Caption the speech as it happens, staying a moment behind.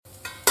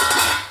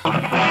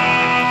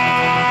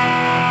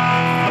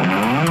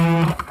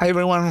Hi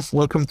everyone,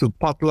 welcome to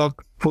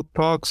Potluck Food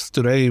Talks.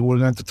 Today we're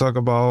going to talk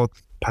about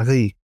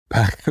Paris.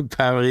 Paris.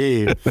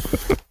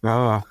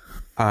 Oh,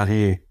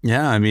 Paris.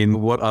 Yeah, I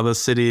mean, what other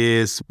city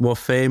is more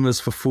famous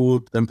for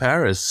food than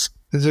Paris?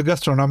 It's a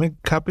gastronomic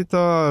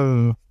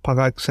capital par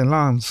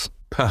excellence.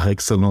 Par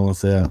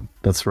excellence, yeah,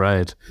 that's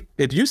right.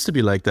 It used to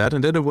be like that,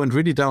 and then it went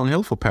really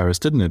downhill for Paris,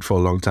 didn't it, for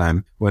a long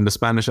time? When the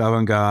Spanish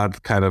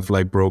avant-garde kind of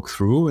like broke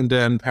through, and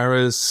then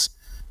Paris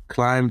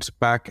climbed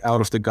back out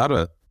of the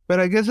gutter. But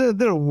I guess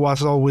there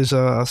was always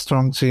a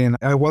strong scene.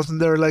 I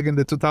wasn't there like in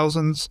the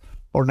 2000s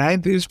or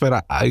 90s,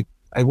 but I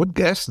would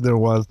guess there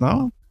was,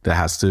 no? There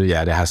has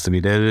to be.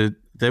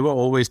 They were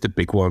always the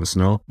big ones,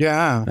 no?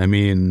 Yeah. I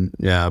mean,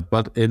 yeah,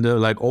 but in the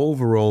like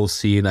overall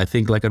scene, I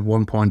think like at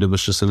one point it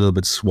was just a little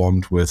bit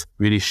swamped with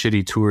really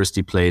shitty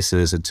touristy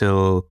places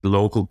until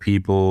local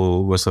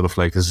people were sort of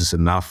like, this is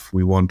enough.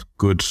 We want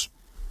good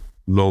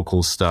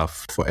local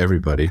stuff for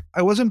everybody.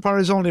 I was in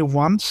Paris only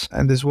once,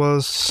 and this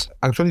was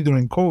actually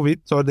during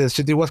COVID, so the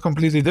city was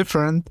completely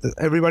different.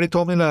 Everybody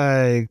told me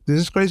like, this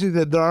is crazy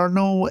that there are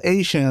no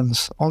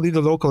Asians, only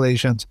the local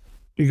Asians.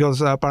 Because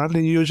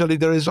apparently usually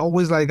there is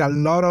always like a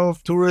lot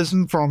of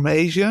tourism from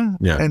Asia.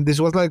 Yeah. And this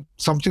was like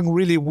something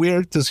really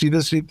weird to see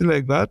the city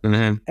like that.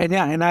 Mm-hmm.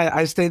 And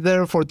I stayed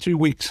there for 3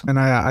 weeks, and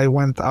I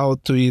went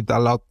out to eat a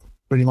lot,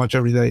 pretty much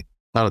every day.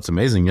 Oh, that's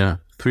amazing, yeah.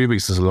 3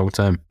 weeks is a long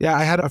time. Yeah,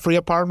 I had a free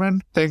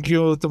apartment. Thank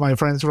you to my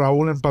friends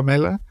Raul and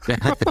Pamela.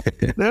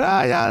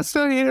 Yeah,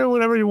 stay here,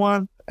 whatever you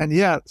want. And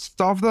yeah,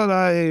 stuff that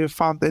I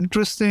found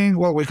interesting.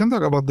 Well, we can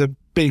talk about the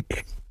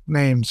big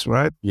names,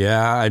 right?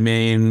 Yeah, I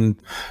mean,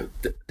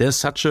 there's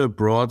such a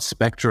broad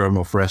spectrum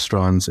of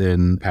restaurants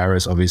in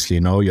Paris, obviously.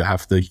 You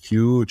have the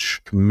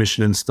huge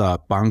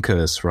Michelin-starred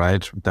bunkers,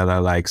 right, that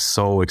are like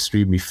so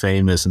extremely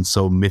famous and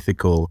so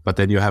mythical. But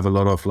then you have a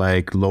lot of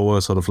like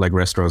lower sort of like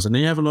restaurants. And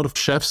then you have a lot of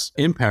chefs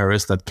in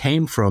Paris that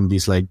came from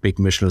these like big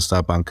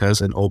Michelin-starred bunkers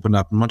and opened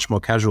up much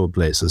more casual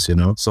places,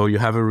 So you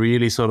have a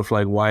really sort of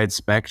like wide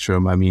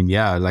spectrum. I mean,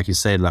 yeah, like you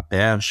say, La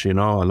Perche,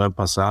 Alain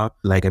Passard.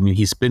 Like, I mean,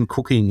 he's been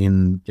cooking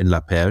in La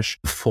Perche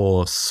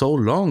for so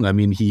long. I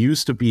mean, he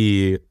used to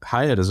be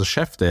hired as a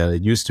chef there.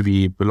 It used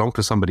to belong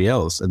to somebody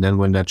else. And then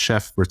when that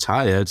chef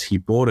retired, he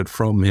bought it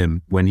from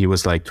him when he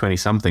was like 20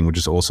 something, which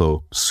is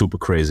also super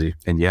crazy.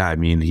 And yeah, I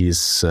mean,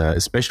 he's,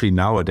 especially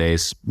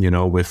nowadays,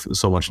 with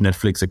so much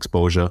Netflix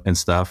exposure and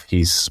stuff,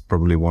 he's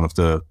probably one of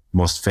the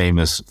most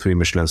famous 3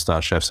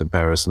 Michelin-star chefs in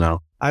Paris now.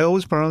 I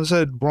always pronounce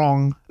it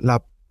wrong, La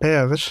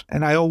Perche,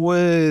 and I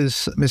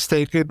always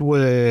mistake it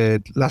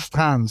with Las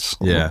Trans.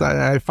 Yeah.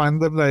 I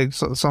find them like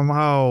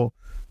somehow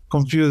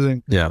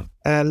confusing. Yeah.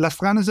 Las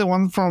Trans is the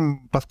one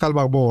from Pascal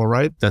Barbeau,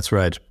 right? That's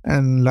right.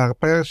 And La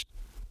Perche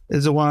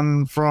is the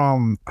one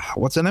from,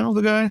 what's the name of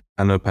the guy?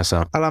 Alain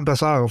Passard. Alain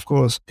Passard, of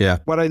course. Yeah.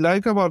 What I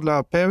like about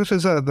La Perche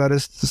is that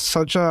it's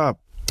such a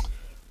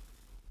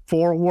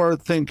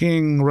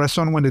forward-thinking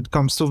restaurant when it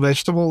comes to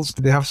vegetables.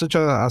 They have such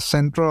a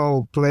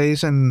central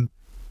place in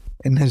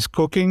his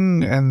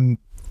cooking and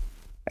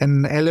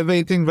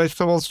elevating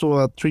vegetables to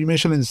a 3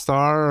 Michelin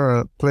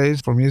star place.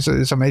 For me,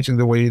 it's amazing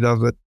the way he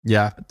does it.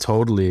 Yeah,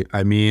 totally.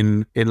 I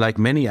mean, in like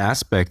many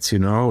aspects,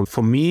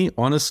 for me,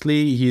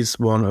 honestly, he's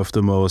one of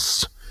the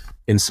most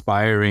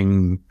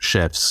inspiring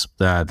chefs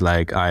that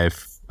like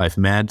I've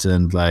met,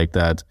 and like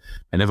that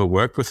I never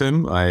worked with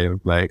him. I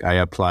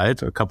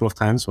applied a couple of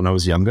times when I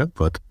was younger,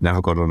 but never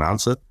got an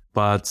answer.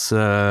 But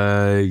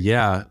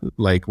yeah,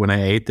 like when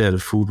I ate there, the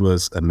food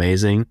was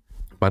amazing.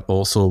 But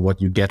also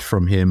what you get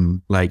from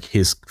him, like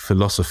his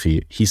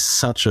philosophy. He's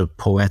such a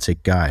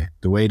poetic guy.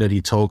 The way that he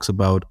talks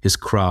about his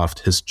craft,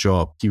 his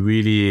job. He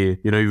really,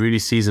 he really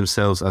sees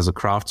himself as a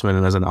craftsman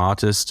and as an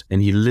artist,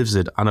 and he lives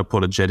it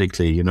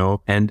unapologetically,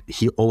 And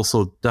he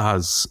also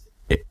does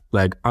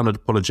like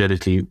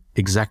unapologetically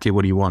exactly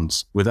what he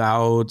wants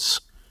without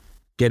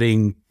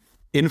getting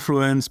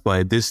influenced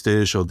by this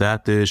dish or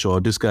that dish,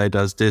 or this guy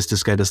does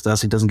this guy does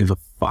that. He doesn't give a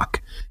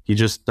fuck. He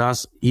just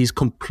does. He's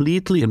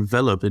completely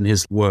enveloped in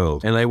his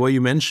world. And like what you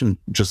mentioned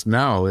just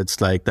now,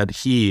 it's like that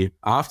he,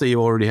 after he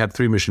already had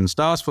 3 Michelin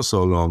stars for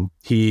so long,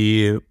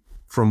 he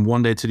from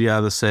one day to the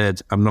other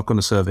said, I'm not going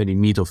to serve any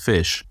meat or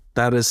fish.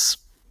 That is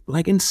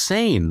like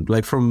insane.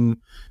 Like from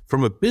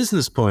a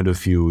business point of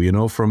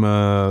view, from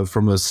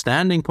a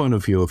standing point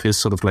of view of his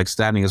sort of like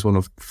standing as one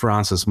of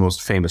France's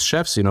most famous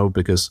chefs,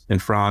 because in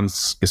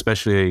France,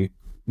 especially,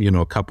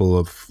 a couple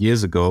of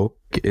years ago,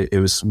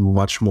 it was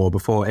much more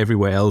before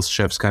everywhere else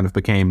chefs kind of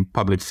became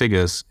public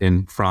figures.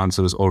 In France,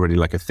 it was already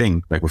like a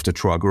thing, like with the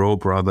Trois Gros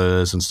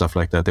brothers and stuff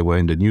like that. They were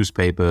in the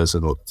newspapers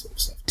and all that sort of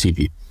stuff,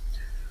 TV.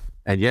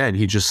 And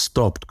he just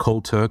stopped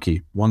cold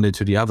turkey one day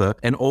to the other.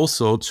 And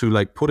also to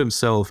like put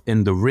himself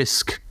in the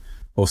risk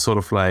of sort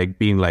of like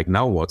being like,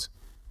 now what?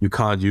 You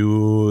can't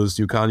use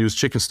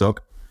chicken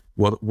stock.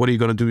 What are you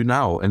going to do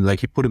now? And like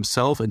he put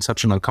himself in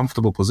such an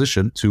uncomfortable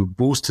position to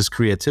boost his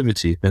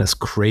creativity. And that's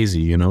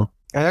crazy, I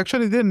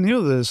actually didn't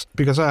know this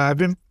because I've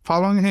been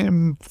following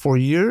him for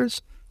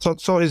years.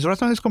 So his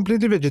restaurant is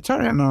completely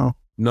vegetarian now.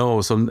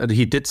 No, so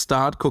he did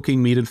start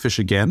cooking meat and fish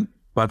again.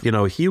 But,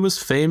 he was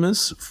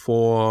famous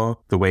for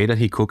the way that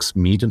he cooks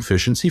meat and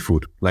fish and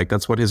seafood. Like,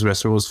 that's what his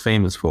restaurant was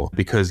famous for,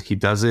 because he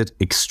does it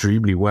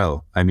extremely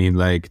well. I mean,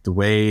 like, the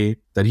way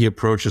that he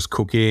approaches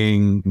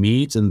cooking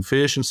meat and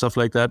fish and stuff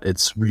like that,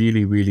 it's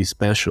really, really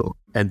special.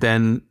 And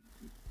then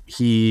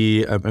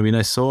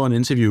I saw an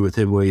interview with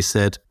him where he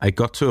said, I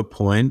got to a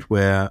point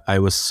where I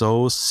was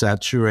so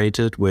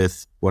saturated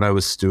with what I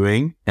was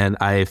doing and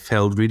I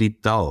felt really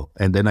dull.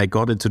 And then I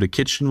got into the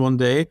kitchen one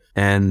day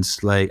and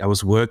like I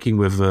was working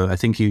with, I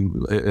think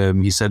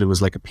he said it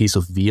was like a piece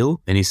of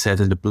veal, and he said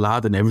in the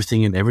blood and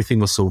everything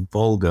was so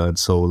vulgar and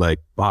so like,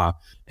 bah.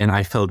 And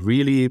I felt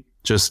really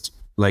just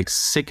like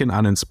sick and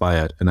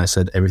uninspired, and I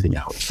said everything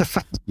out.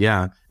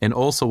 Yeah. And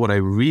also what I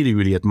really,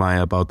 really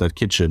admire about that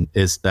kitchen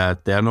is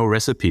that there are no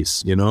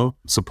recipes,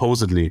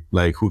 supposedly,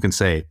 like who can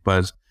say,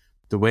 but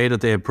the way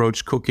that they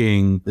approach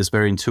cooking is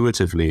very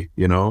intuitively,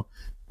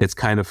 it's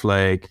kind of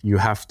like you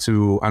have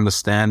to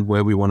understand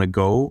where we want to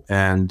go,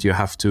 and you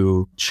have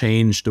to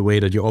change the way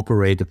that you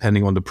operate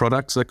depending on the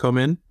products that come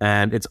in,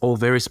 and it's all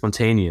very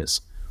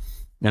spontaneous.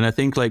 And I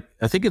think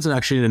it's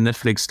actually a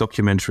Netflix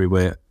documentary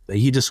where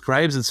he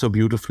describes it so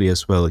beautifully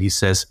as well. He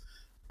says,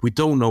 we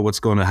don't know what's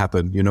going to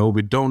happen,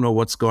 we don't know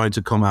what's going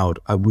to come out.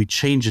 We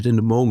change it in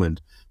the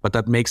moment, but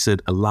that makes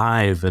it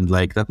alive and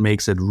like that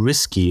makes it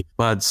risky.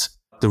 But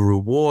the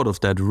reward of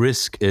that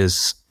risk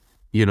is,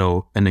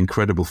 an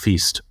incredible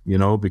feast,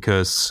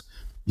 because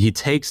he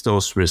takes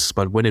those risks,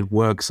 but when it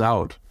works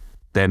out,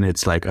 then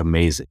it's like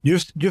amazing.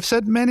 You've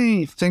said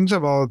many things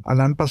about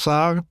Alain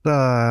Passard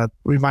that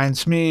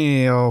reminds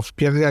me of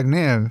Pierre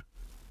Gagnaire,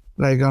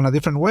 like on a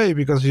different way,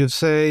 because you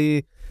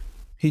say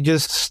he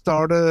just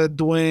started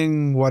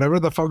doing whatever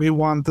the fuck he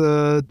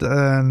wanted,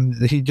 and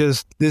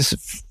this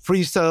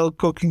freestyle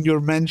cooking you're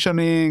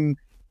mentioning,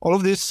 all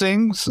of these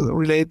things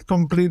relate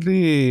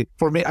completely.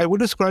 For me, I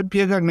would describe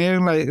Pierre Gagnaire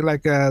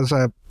like as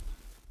a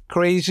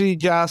crazy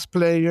jazz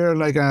player,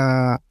 like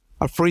a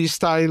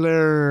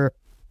freestyler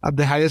at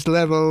the highest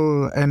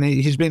level, and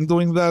he's been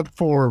doing that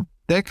for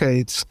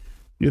decades.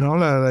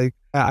 Like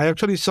I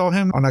actually saw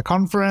him on a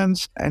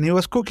conference, and he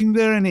was cooking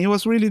there, and he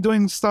was really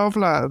doing stuff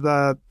like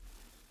that,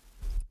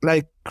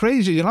 like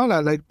crazy,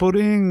 like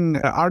putting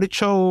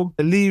artichoke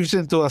leaves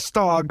into a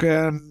stock,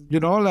 and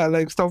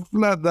like stuff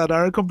like that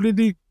are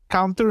completely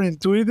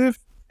counterintuitive.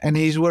 And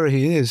he's where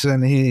he is,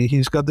 and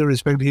he's got the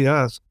respect he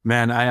has.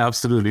 Man, I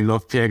absolutely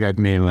love Pierre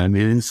Gagnaire, man.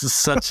 It's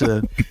such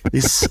a...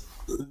 It's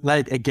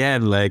like,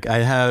 again, like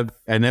I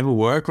never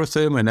worked with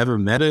him, I never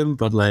met him,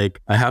 but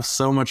like I have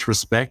so much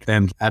respect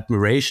and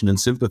admiration and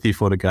sympathy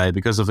for the guy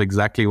because of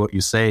exactly what you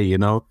say,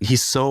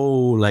 He's so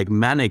like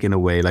manic in a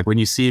way. Like when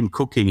you see him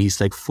cooking, he's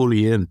like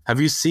fully in.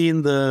 Have you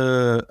seen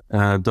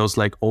those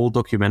like old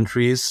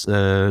documentaries,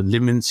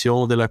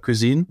 L'Invention de la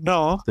Cuisine?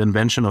 No. The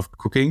Invention of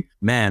Cooking?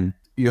 Man,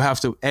 you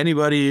have to,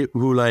 anybody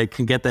who like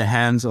can get their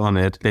hands on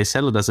it, they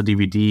sell it as a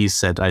DVD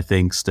set, I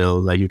think, still,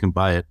 like you can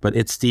buy it. But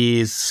it's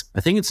these, I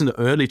think it's in the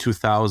early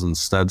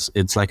 2000s,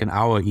 it's like an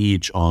hour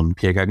each on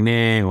Pierre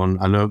Gagnaire, on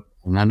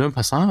Alain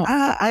Passard.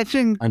 I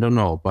don't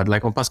know, but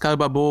like on Pascal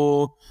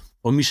Babot,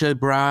 on Michel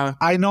Bras.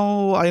 I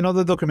know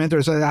the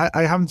documentaries.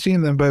 I haven't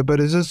seen them, but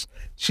it's just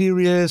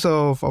series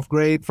of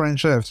great French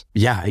chefs.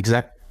 Yeah,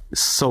 exactly.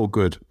 So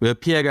good. The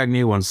Pierre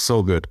Gagnaire one's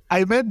so good.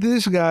 I met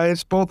these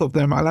guys, both of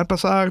them, Alain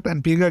Passard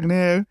and Pierre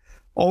Gagnaire,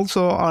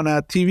 also on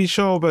a TV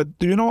show. But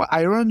do you know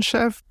Iron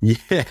Chef?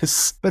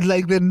 Yes. But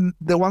like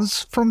the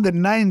ones from the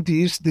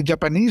 90s, the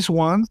Japanese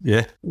ones,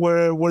 yeah,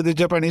 where the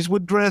Japanese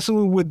would dress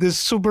with this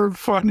super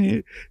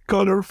funny,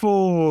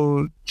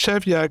 colorful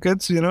chef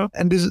jackets,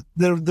 And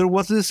there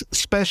was this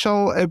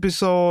special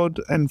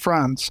episode in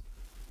France,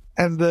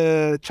 and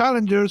the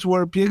challengers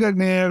were Pierre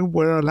Gagnaire,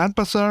 were Alain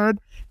Passard,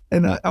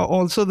 and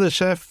also the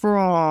chef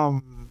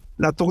from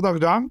La Tour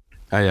d'Argent.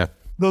 Oh, yeah.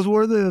 Those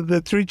were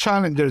the three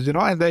challengers,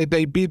 and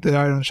they beat the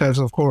Iron Chefs,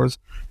 of course.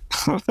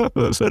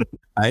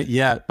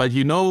 Yeah, but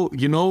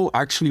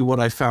actually what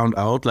I found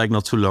out like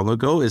not too long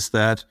ago is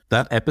that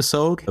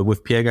episode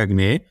with Pierre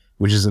Gagnaire,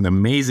 which is an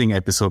amazing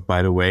episode,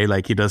 by the way,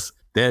 like he does...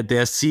 There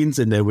are scenes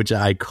in there which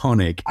are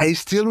iconic. I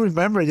still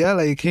remember,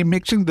 like him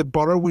mixing the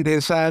butter with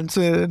his hands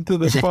into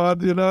the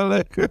pot,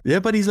 like. Yeah,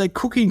 but he's like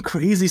cooking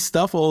crazy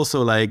stuff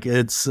also. Like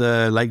it's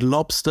like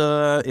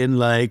lobster in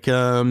like.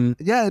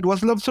 Yeah, it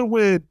was lobster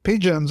with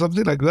pigeon,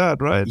 something like that,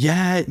 right?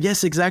 Yeah,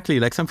 yes, exactly.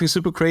 Like something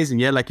super crazy.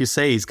 Yeah, like you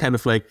say, he's kind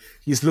of like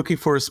he's looking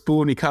for a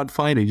spoon, he can't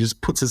find it. He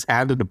just puts his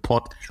hand in the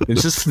pot and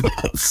just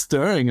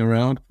stirring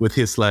around with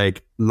his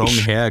like long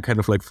hair kind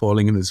of like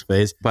falling in his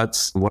face.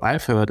 But what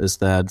I've heard is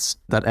that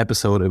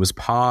episode, it was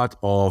part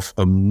of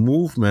a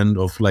movement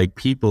of like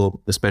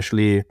people,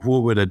 especially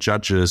who were the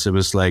judges. It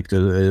was like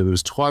it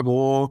was Trois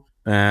Gros,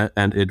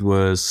 and it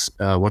was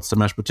what's the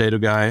mashed potato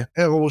guy?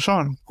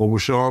 Robuchon.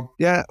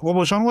 Yeah,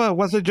 Robuchon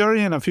was a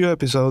jury in a few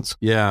episodes.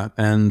 Yeah,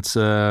 and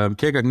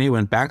Pierre Gagnaire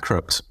went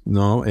bankrupt.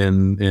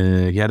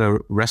 He had a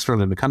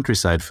restaurant in the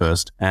countryside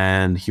first,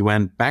 and he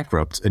went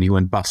bankrupt and he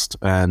went bust.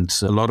 And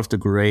a lot of the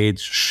great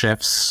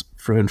chefs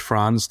in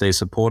France, they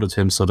supported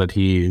him so that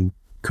he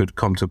could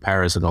come to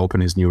Paris and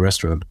open his new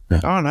restaurant.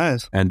 Yeah. Oh,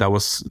 nice. And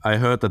I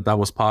heard that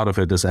was part of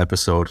it, this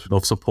episode,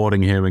 of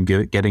supporting him and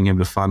getting him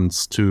the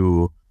funds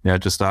to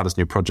start his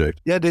new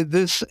project. Yeah,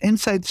 this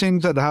inside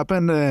things that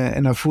happen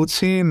in a food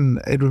scene,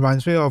 it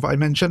reminds me of, I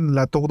mentioned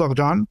La Tour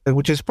d'Argent,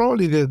 which is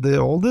probably the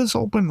oldest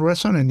open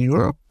restaurant in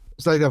Europe.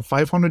 It's like a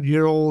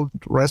 500-year-old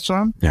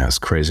restaurant. Yeah, it's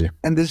crazy.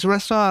 And this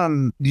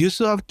restaurant used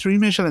to have 3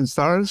 Michelin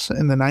stars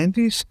in the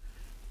 90s.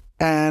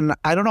 And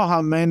I don't know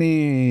how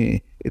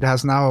many it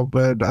has now,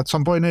 but at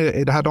some point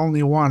it had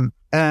only 1.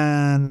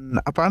 And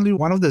apparently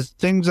one of the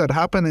things that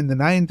happened in the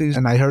 90s,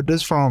 and I heard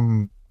this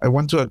I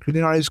went to a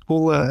culinary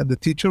school, and the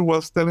teacher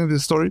was telling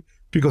this story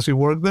because he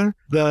worked there,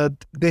 that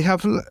they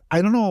have,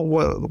 I don't know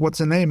what's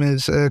the name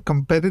is, a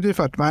competitive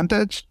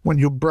advantage when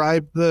you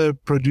bribe the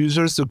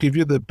producers to give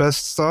you the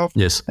best stuff.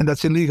 Yes. And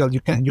that's illegal.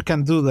 You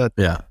can't do that.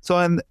 Yeah. So,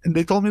 and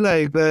they told me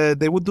like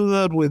they would do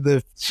that with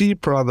the sea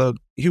product.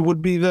 He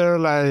would be there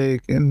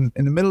like in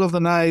the middle of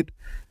the night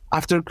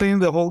after cleaning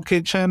the whole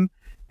kitchen.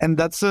 And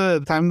that's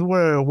the time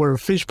where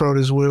fish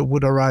produce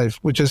would arrive,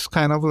 which is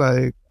kind of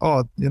like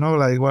odd,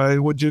 like why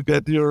would you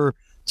get your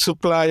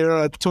supplier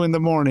at 2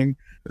 a.m?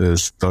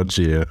 It's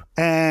dodgy, yeah.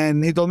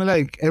 And he told me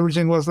like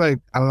everything was like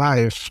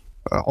alive,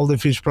 all the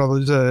fish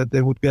products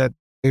they would get.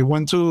 They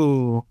went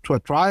to a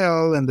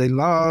trial and they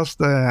lost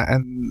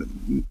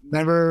and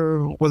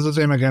never was the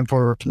same again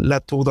for La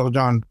Tour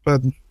d'Argent.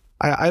 But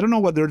I don't know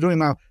what they're doing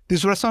now.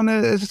 This restaurant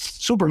is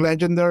super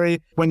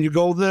legendary. When you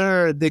go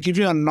there, they give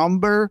you a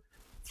number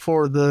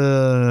for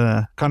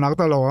the Canard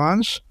à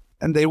l'Orange,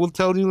 and they will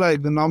tell you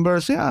like the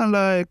numbers. Yeah,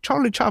 like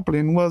Charlie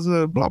Chaplin was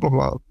blah blah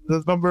blah.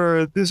 The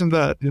number this and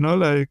that.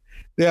 Like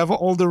they have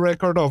all the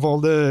record of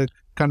all the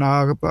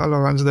Canard à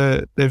l'Orange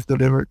that they've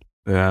delivered.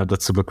 Yeah,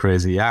 that's super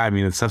crazy. Yeah, I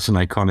mean it's such an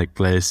iconic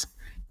place.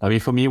 I mean,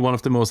 for me, one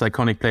of the most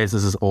iconic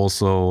places is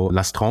also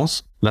Las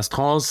Trans. Las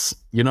Trans,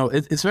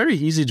 it's very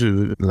easy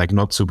to, like,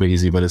 not super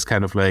easy, but it's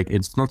kind of like,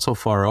 it's not so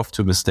far off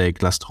to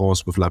mistake Las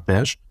Trans with La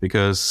Perche,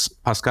 because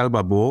Pascal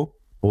Barbeau,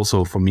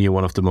 also for me,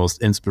 one of the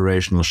most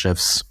inspirational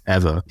chefs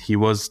ever. He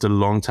was the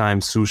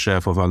longtime sous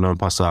chef of Alain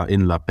Passat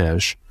in La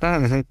Perche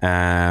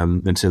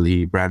until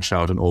he branched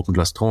out and opened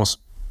Las Trans.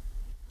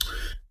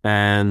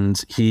 And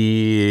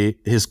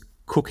his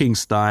cooking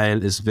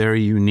style is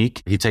very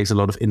unique. He takes a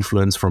lot of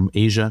influence from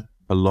Asia.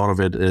 A lot of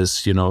it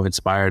is,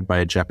 inspired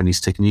by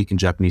Japanese technique and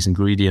Japanese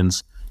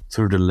ingredients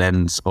through the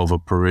lens of a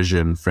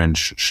Parisian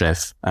French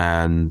chef,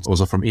 and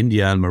also from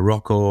India and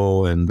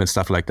Morocco and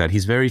stuff like that.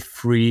 He's very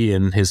free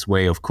in his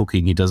way of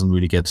cooking. He doesn't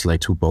really get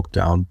like too bogged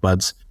down,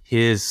 but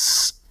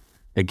his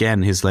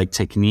like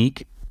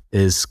technique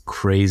is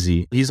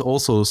crazy. He's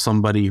also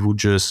somebody who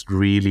just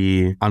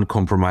really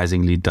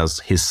uncompromisingly does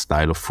his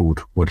style of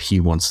food, what he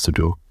wants to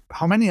do.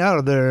 How many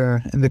are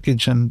there in the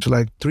kitchen?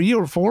 Like 3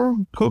 or 4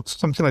 cooks,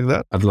 something like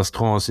that? At Las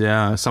Trans,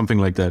 yeah, something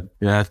like that.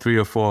 Yeah, 3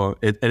 or 4.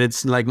 And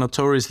it's like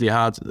notoriously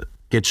hard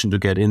kitchen to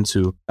get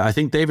into. I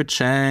think David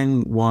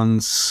Chang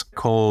once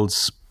called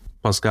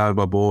Pascal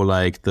Barbeau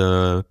like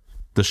the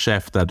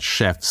chef that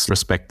chefs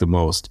respect the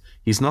most.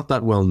 He's not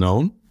that well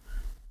known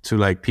to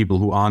like people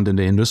who aren't in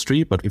the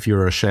industry, but if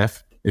you're a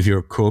chef, if you're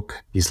a cook,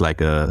 he's like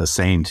a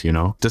saint,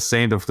 the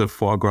saint of the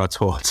foie gras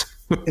torte.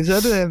 Is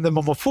that in the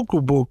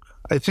Momofuku book?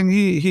 I think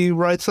he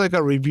writes like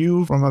a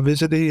review from a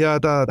visit he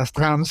had at Las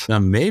Trans.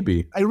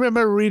 Maybe. I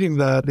remember reading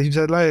that. He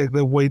said like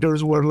the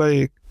waiters were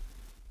like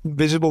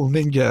invisible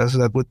ninjas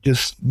that would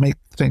just make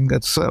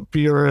things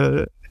appear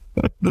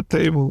at the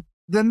table.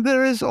 Then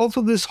there is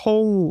also this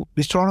whole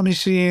bistronomy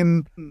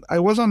scene. I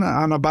was on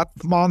a bad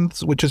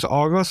month, which is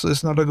August.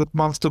 It's not a good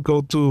month to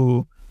go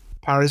to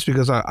Paris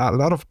because a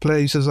lot of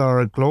places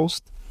are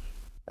closed.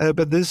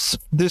 But this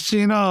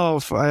scene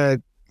of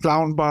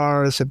clown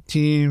bars, a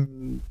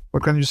team.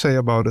 What can you say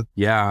about it?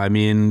 Yeah, I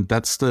mean,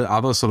 that's the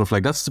other sort of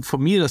like, for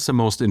me, that's the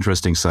most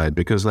interesting side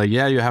because like,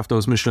 yeah, you have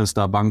those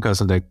Michelin-star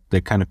bunkers and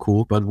they're kind of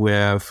cool. But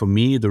where for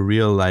me, the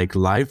real like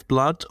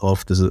lifeblood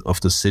of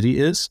the city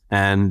is,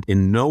 and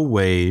in no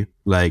way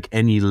like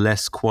any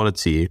less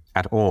quality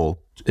at all.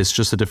 It's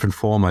just a different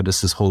format. It's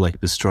this whole like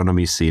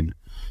bistronomy scene.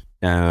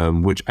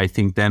 Which I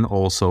think then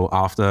also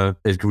after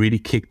it really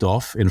kicked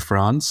off in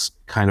France,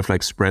 kind of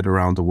like spread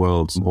around the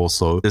world.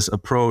 Also this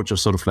approach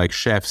of sort of like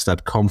chefs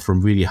that come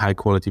from really high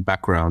quality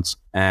backgrounds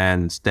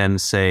and then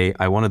say,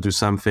 I want to do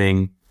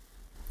something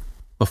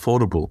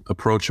affordable,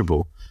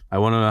 approachable. I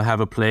want to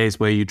have a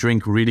place where you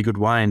drink really good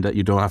wine that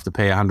you don't have to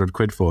pay 100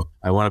 quid for.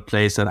 I want a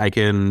place that I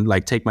can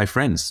like take my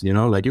friends,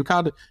 like you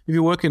can't, if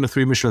you work in a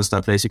 3 Michelin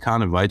star place, you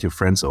can't invite your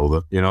friends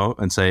over,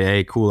 and say,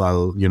 hey, cool,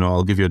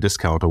 I'll give you a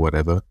discount or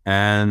whatever.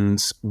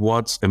 And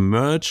what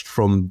emerged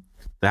from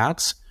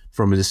that,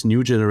 from this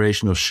new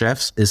generation of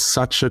chefs, is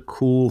such a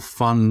cool,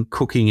 fun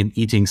cooking and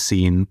eating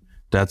scene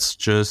that's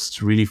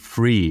just really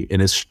free.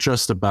 And it's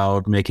just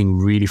about making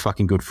really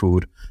fucking good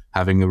food,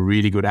 having a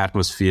really good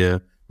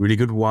atmosphere, really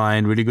good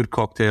wine, really good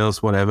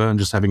cocktails, whatever, and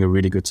just having a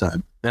really good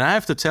time. And I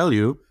have to tell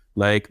you,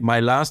 like my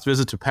last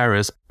visit to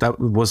Paris, that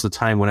was the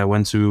time when I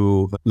went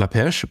to La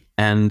Perche,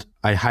 and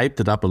I hyped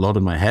it up a lot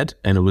in my head,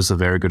 and it was a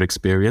very good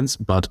experience,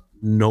 but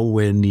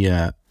nowhere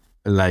near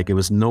like it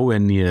was nowhere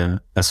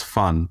near as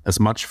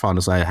much fun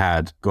as I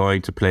had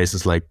going to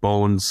places like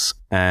Bones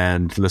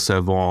and Le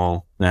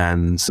Servant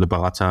and Le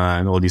Baratin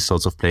and all these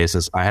sorts of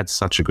places. I had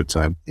such a good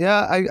time.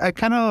 Yeah, I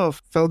kind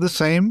of felt the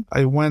same.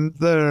 I went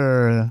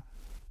there.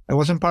 I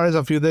was in Paris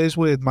a few days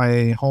with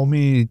my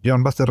homie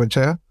John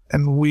Basterrechea,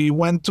 and we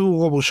went to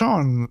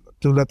Robuchon,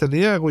 to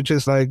L'Atelier, which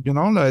is like,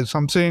 like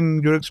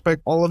something you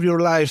expect all of your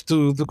life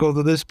to go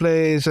to this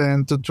place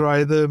and to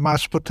try the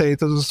mashed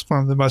potatoes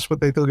from the mashed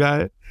potato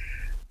guy.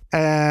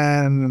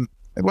 And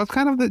it was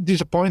kind of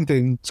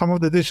disappointing, some of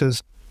the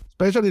dishes,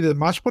 especially the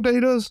mashed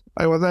potatoes.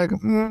 I was like,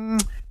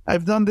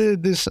 I've done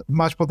these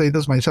mashed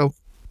potatoes myself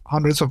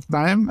hundreds of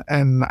times,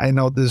 and I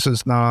know this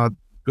is not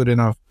good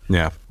enough.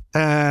 Yeah.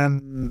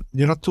 And,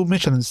 2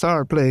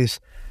 Michelin-starred place.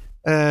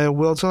 We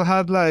also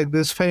had like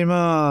this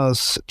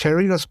famous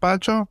cherry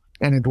gazpacho,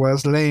 and it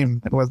was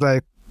lame. It was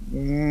like,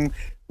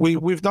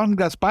 we've done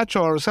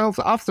gazpacho ourselves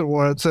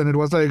afterwards, and it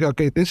was like,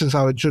 okay, this is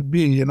how it should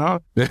be,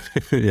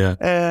 Yeah.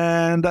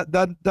 And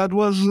that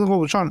was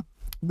Robuchon.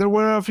 There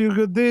were a few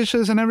good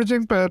dishes and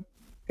everything, but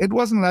it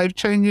wasn't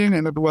life-changing,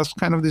 and it was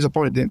kind of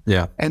disappointing.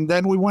 Yeah. And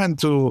then we went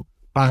to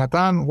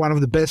Baratin, one of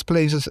the best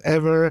places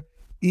ever.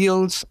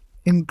 Eels,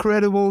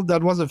 incredible.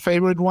 That was a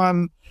favorite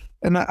one.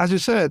 And as you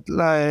said,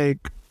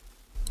 like,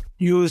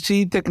 you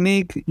see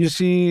technique, you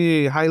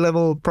see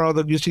high-level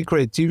product, you see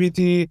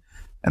creativity,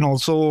 and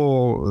also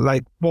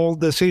like bold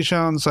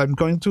decisions. I'm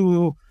going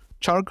to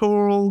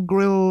charcoal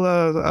grill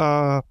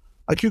a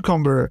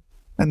cucumber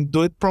and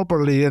do it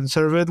properly and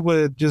serve it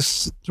with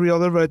just 3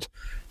 other veg.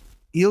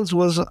 Eels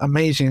was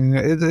amazing.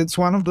 It's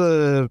one of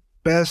the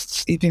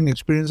best eating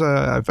experience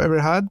I've ever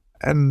had.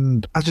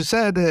 And as you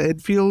said,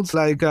 it feels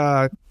like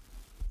a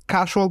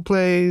casual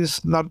place,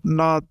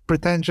 not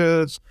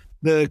pretentious.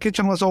 The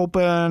kitchen was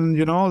open,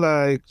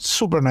 like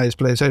super nice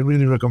place. I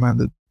really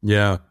recommend it.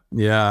 Yeah,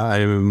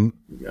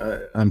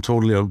 I'm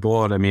totally on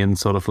board. I mean,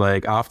 sort of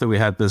like after we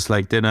had this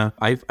like dinner,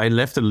 I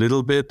left a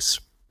little bit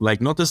like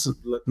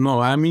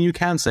you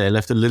can say I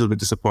left a little bit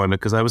disappointed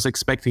because I was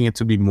expecting it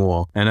to be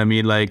more. And I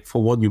mean, like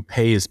for what you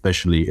pay,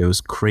 especially, it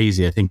was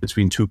crazy. I think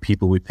between 2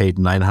 people, we paid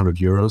 900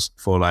 euros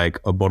for like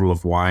a bottle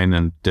of wine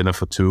and dinner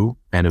for 2,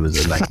 and it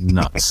was like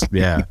nuts.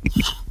 Yeah.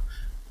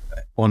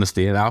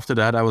 Honestly, and after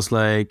that, I was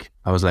like,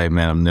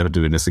 man, I'm never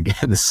doing this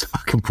again. This is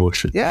fucking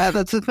bullshit. Yeah,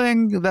 that's the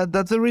thing.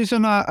 That's the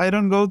reason I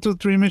don't go to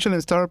 3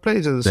 Michelin-star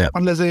places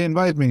unless they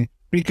invite me,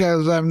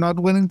 because I'm not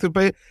willing to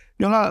pay.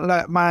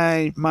 Like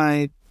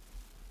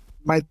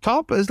my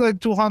top is like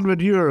 200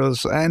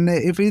 euros, and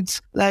if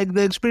it's like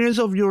the experience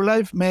of your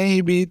life,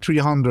 maybe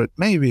 300,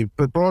 maybe,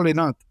 but probably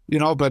not.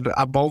 But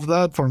above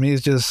that, for me,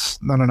 it's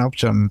just not an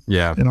option.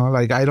 Yeah.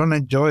 Like I don't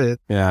enjoy it.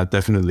 Yeah,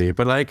 definitely.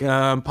 But like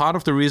part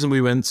of the reason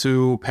we went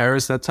to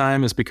Paris that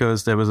time is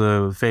because there was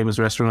a famous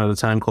restaurant at the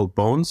time called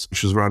Bones,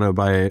 which was run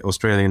by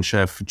Australian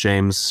chef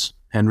James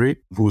Henry,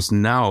 who's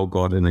now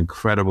got an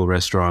incredible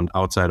restaurant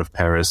outside of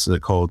Paris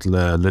called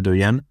Le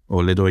Doyen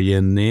or Le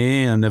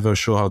Doyenné. I'm never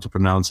sure how to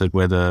pronounce it,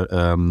 where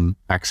the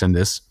accent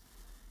is,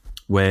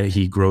 where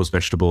he grows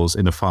vegetables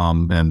in a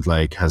farm and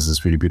like has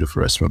this really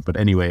beautiful restaurant. But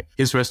anyway,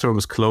 his restaurant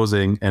was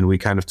closing, and we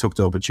kind of took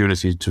the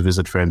opportunity to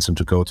visit friends and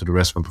to go to the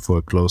restaurant before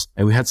it closed.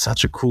 And we had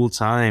such a cool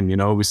time.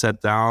 We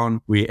sat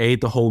down, we ate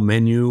the whole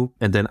menu,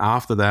 and then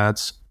after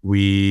that,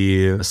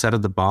 we sat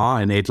at the bar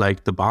and ate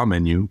like the bar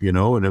menu,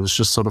 and it was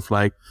just sort of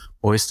like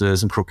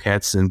oysters and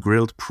croquettes and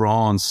grilled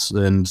prawns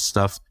and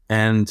stuff.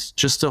 And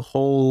just the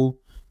whole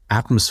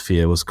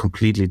atmosphere was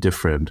completely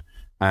different.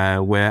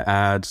 Where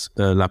at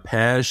La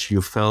Perche,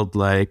 you felt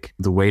like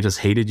the waiters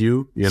hated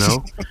you,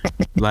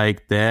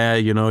 like there,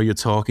 you're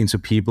talking to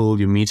people,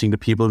 you're meeting the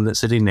people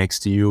sitting next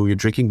to you, you're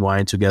drinking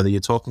wine together,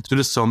 you're talking to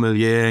the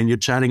sommelier and you're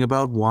chatting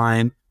about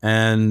wine.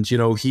 And,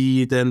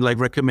 he then like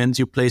recommends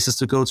you places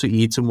to go to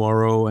eat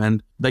tomorrow.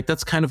 And like,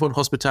 that's kind of what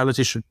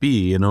hospitality should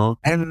be,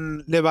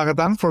 And Le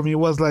Baratin for me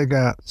was like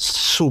a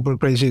super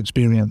crazy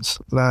experience.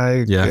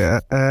 Like,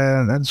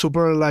 and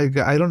super like,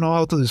 I don't know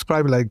how to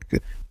describe it,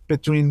 like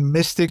between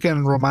mystic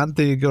and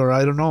romantic, or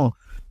I don't know,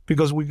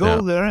 because we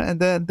go there and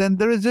then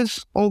there is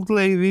this old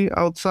lady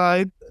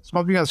outside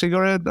smoking a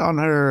cigarette on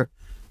her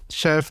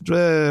chef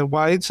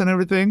whites and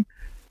everything,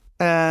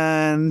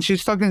 and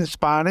she's talking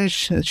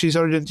Spanish. She's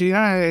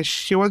Argentina.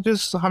 She was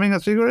just having a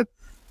cigarette,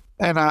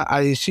 and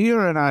I see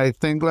her and I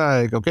think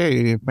like,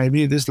 okay,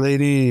 maybe this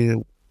lady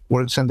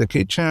works in the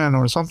kitchen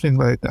or something,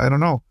 like, I don't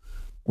know.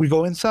 We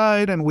go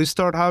inside and we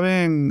start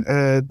having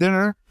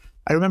dinner.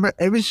 I remember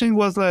everything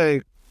was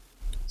like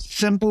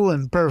simple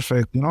and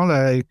perfect,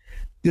 like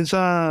just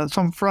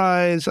some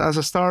fries as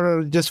a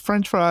starter, just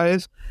French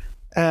fries,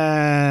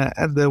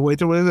 and the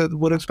waiter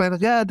would explain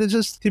that, yeah, this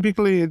is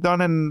typically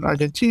done in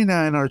Argentina,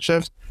 and our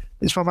chef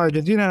is from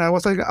Argentina. And I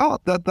was like, oh,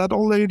 that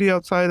old lady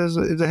outside is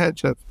a head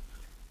chef.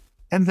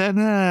 And then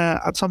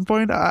at some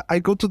point I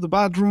go to the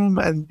bathroom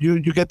and you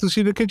get to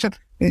see the kitchen,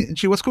 and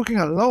she was cooking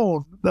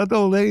alone, that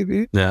old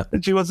lady,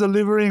 and she was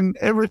delivering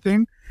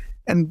everything.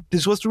 And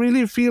this was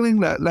really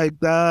feeling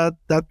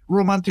that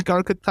romantic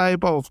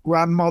archetype of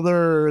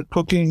grandmother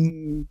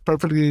cooking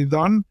perfectly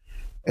done.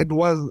 It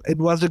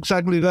was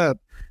exactly that.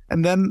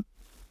 And then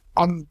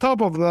on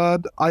top of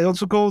that, I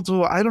also go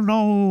to, I don't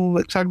know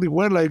exactly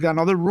where, like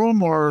another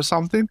room or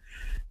something,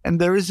 and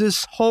there is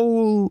this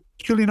whole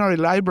culinary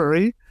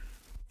library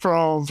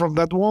from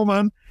that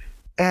woman,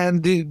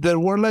 and there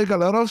were like a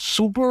lot of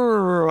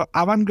super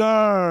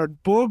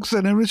avant-garde books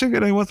and everything,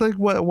 and I was like,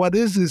 what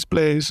is this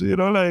place,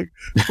 like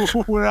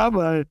where am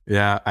I?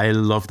 Yeah, I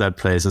love that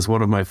place. It's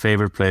one of my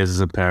favorite places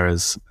in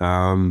Paris.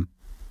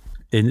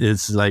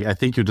 It's like, I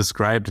think you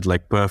described it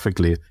like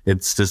perfectly.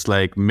 It's this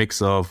like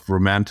mix of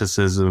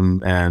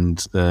romanticism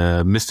and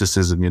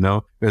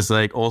mysticism, It's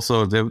like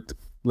also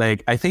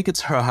like, I think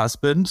it's her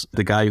husband,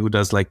 the guy who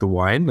does like the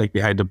wine, like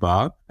behind the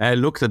bar. And I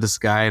looked at this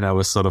guy and I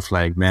was sort of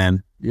like,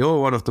 man,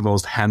 you're one of the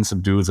most handsome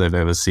dudes I've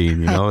ever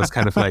seen. It's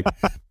kind of like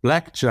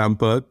black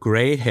jumper,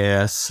 gray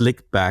hair,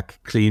 slick back,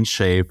 clean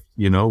shape,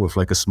 with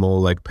like a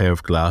small like pair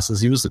of glasses.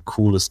 He was the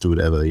coolest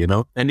dude ever,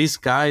 And these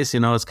guys,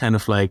 it's kind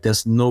of like,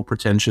 there's no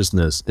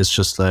pretentiousness. It's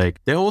just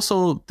like, they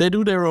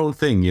do their own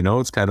thing,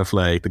 It's kind of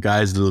like the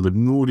guy's a little bit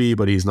moody,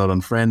 but he's not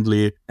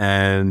unfriendly.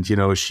 And,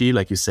 she,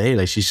 like you say,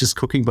 like she's just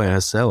cooking by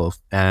herself.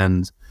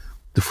 And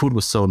the food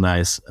was so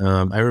nice.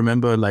 I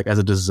remember like as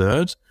a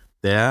dessert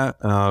there,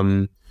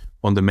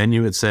 on the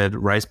menu, it said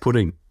rice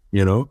pudding,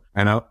 and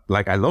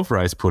I love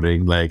rice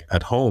pudding, like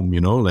at home,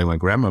 like my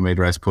grandma made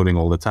rice pudding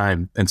all the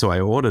time. And so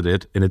I ordered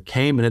it and it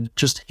came and it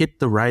just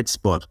hit the right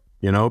spot,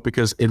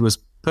 because it was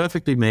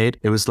perfectly made.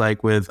 It was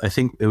like I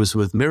think it was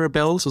with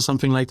mirabelles or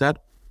something like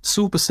that.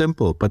 Super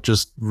simple, but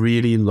just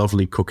really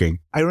lovely cooking.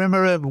 I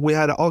remember we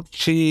had ox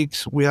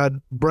cheeks, we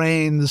had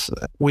brains,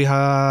 we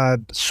had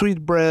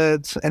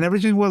sweetbreads, and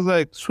everything was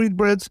like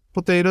sweetbreads,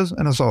 potatoes,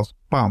 and a sauce.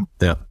 Bam.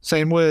 Yeah.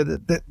 Same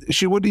with,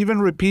 she would even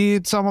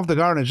repeat some of the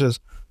garnishes.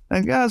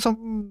 Like,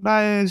 some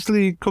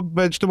nicely cooked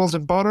vegetables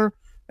and butter,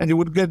 and you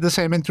would get the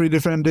same in 3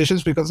 different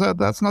dishes, because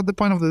that's not the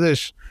point of the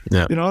dish.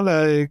 Yeah.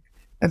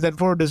 And then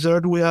for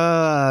dessert, we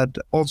had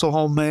also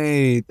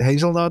homemade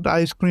hazelnut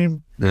ice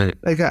cream. Yeah.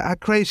 Like a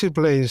crazy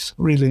place,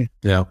 really.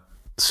 Yeah.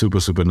 Super,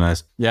 super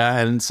nice. Yeah.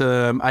 And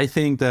I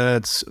think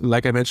that,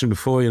 like I mentioned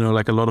before,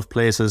 like a lot of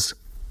places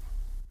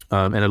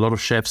and a lot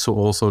of chefs who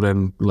also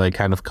then like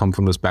kind of come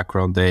from this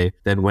background, they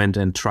then went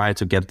and tried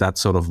to get that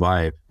sort of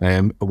vibe.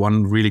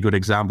 One really good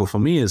example for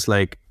me is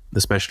like,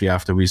 especially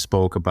after we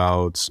spoke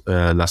about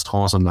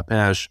L'Astrance and La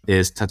Perche,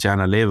 is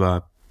Tatiana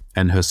Leva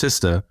and her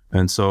sister.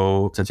 And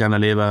so Tatiana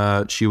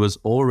Leva, she was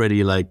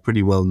already like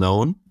pretty well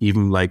known,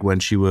 even like when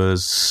she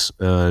was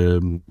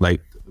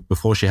like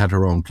before she had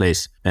her own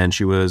place. And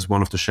she was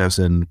one of the chefs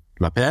in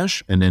La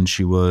Perche. And then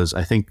she was,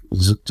 I think,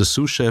 the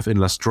sous chef in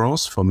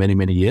L'Astrance for many,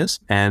 many years.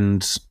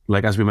 And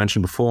like, as we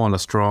mentioned before, on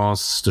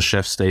L'Astrance, the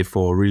chefs stay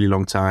for a really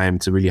long time.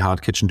 It's a really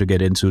hard kitchen to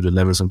get into. The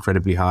level's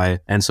incredibly high.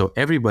 And so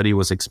everybody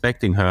was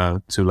expecting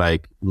her to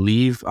like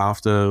leave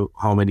after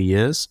how many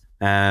years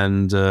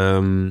and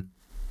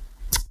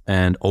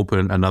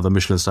open another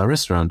Michelin-starred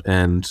restaurant.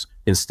 And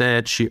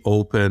instead, she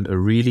opened a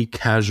really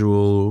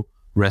casual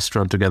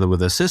restaurant together with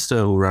her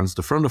sister, who runs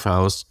the front of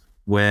house,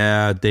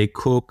 where they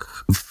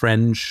cook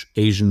French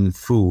Asian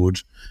food.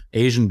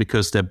 Asian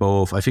because they're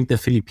both, I think they're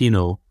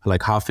Filipino,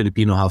 like half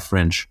Filipino, half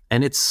French.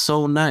 And it's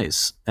so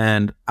nice.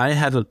 And I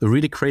had a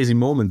really crazy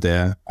moment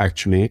there,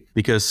 actually,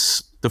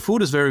 because the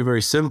food is very,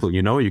 very simple.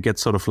 You get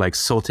sort of like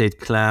sauteed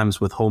clams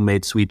with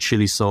homemade sweet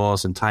chili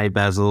sauce and Thai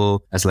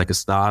basil as like a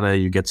starter.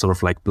 You get sort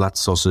of like blood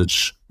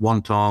sausage,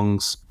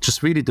 wontons,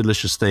 just really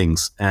delicious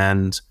things.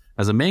 And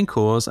as a main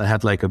course, I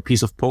had like a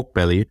piece of pork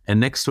belly, and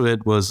next to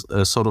it was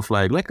a sort of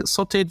like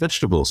sauteed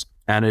vegetables.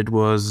 And it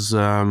was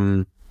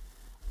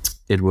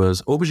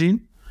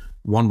aubergine.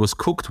 One was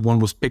cooked, one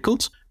was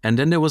pickled. And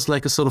then there was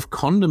like a sort of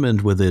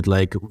condiment with it,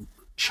 like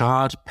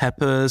charred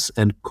peppers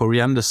and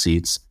coriander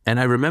seeds. And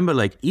I remember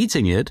like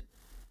eating it,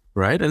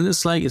 right? And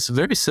it's like, it's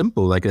very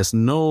simple. Like there's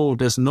no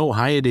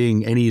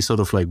hiding any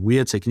sort of like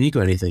weird technique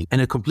or anything. And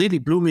it completely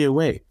blew me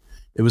away.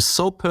 It was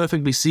so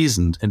perfectly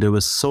seasoned, and there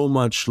was so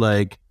much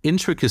like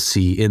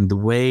intricacy in the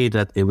way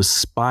that it was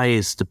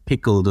spiced, the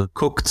pickled, the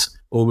cooked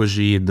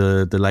aubergine,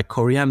 the like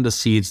coriander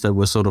seeds that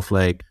were sort of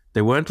like,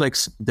 they weren't like,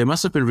 they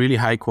must have been really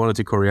high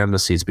quality coriander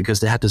seeds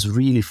because they had this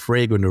really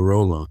fragrant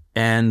aroma.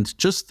 And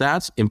just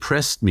that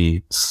impressed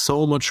me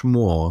so much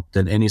more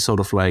than any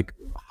sort of like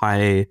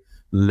high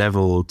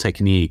level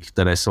technique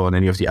that I saw in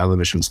any of the other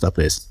Michelin-starred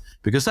places,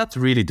 because that's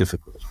really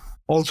difficult.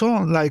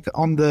 Also, like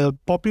on the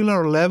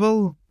popular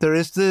level, there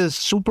is this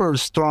super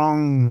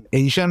strong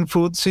Asian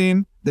food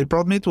scene. They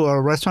brought me to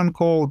a restaurant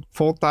called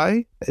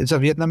Haute. It's a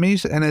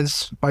Vietnamese, and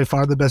it's by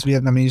far the best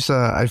Vietnamese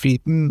I've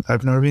eaten.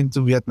 I've never been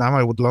to Vietnam.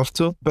 I would love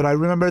to. But I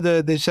remember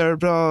they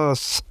served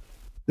us,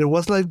 there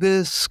was like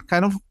this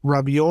kind of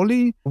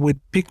ravioli with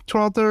pig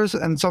trotters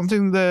and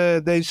something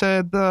that they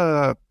said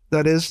that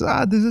is,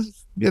 this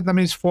is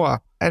Vietnamese pho.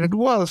 And it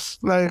was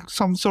like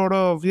some sort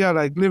of,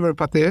 like liver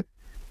pate.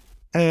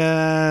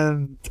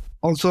 And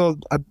also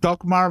a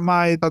duck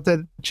marmite,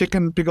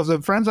 chicken, because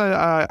the friends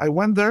I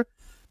went there,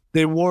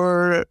 they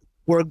worked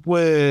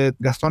with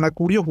Gaston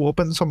Acurio, who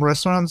opened some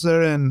restaurants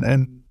there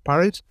in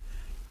Paris.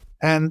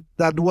 And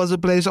that was a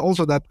place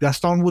also that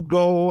Gaston would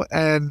go,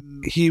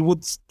 and he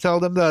would tell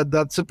them that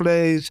that's a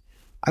place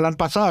Alain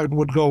Passard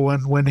would go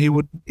when he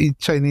would eat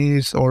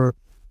Chinese or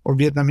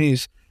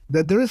Vietnamese.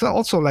 That there is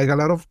also like a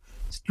lot of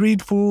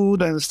street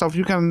food and stuff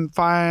you can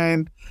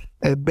find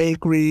at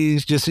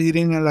bakeries, just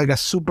eating like a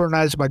super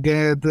nice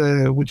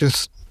baguette, which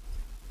is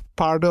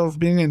part of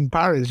being in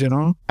Paris, you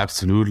know?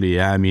 Absolutely.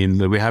 Yeah. I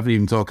mean, we haven't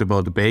even talked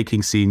about the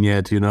baking scene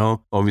yet, you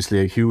know, obviously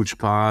a huge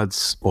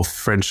part of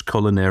French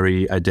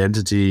culinary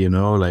identity, you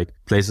know, like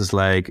places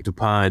like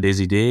Dupin et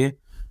Décidé,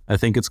 I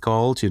think it's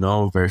called, you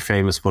know, very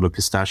famous for the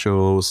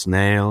pistachio,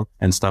 snail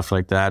and stuff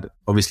like that.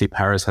 Obviously,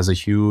 Paris has a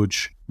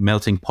huge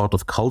melting pot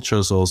of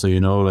cultures also, you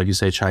know, like you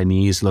say,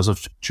 Chinese, lots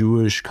of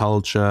Jewish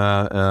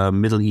culture,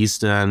 Middle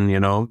Eastern, you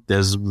know,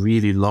 there's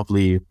really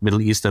lovely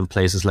Middle Eastern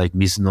places like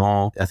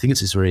Misnon. I think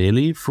it's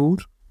Israeli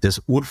food. There's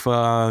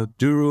Urfa,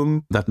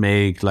 Durum that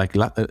make like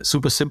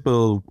super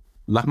simple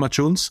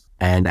lahmacuns.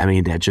 And I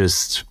mean, they're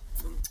just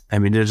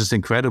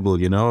incredible,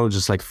 you know,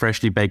 just like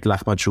freshly baked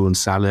lahmacun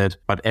salad.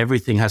 But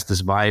everything has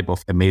this vibe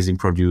of amazing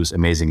produce,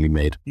 amazingly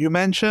made. You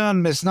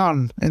mentioned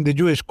Mesnan in the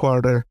Jewish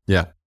quarter.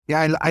 Yeah.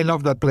 Yeah, I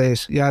love that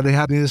place. Yeah, they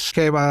had these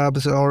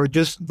kebabs or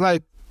just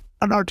like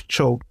an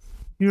artichoke.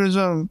 Here's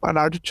an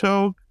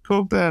artichoke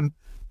cooked and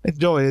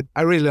enjoy it.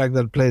 I really like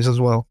that place as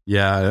well.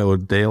 Yeah,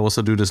 they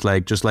also do this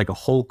like just like a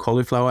whole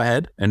cauliflower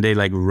head, and they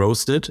like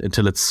roast it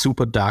until it's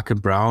super dark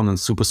and brown and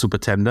super, super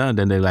tender. And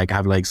then they like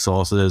have like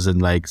sauces and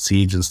like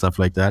seeds and stuff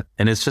like that.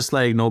 And it's just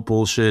like no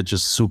bullshit,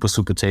 just super,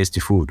 super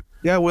tasty food.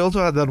 Yeah, we also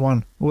had that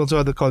one. We also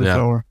had the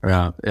cauliflower.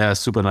 Yeah,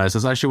 super nice.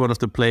 It's actually one of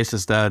the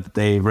places that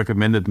they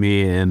recommended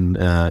me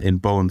in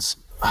Bones.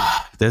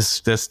 There's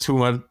too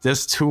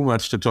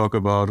much to talk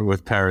about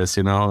with Paris,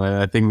 you know.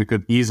 I think we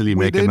could easily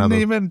make another.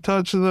 We didn't even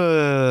touch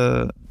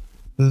the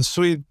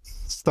sweet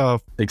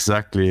stuff.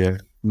 Exactly. Yeah.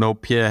 No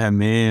Pierre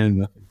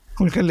Hermé.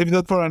 We can leave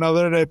that for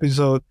another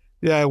episode.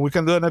 Yeah, we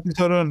can do an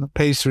episode on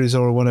pastries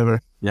or whatever.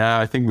 Yeah,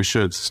 I think we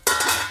should.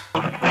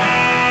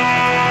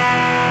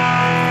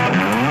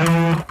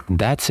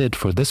 That's it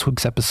for this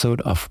week's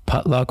episode of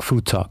Potluck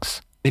Food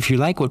Talks. If you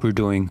like what we're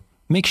doing,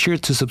 make sure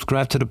to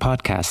subscribe to the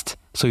podcast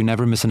so you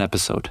never miss an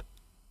episode.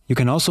 You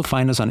can also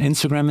find us on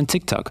Instagram and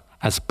TikTok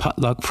as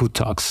Potluck Food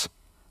Talks.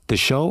 The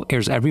show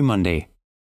airs every Monday.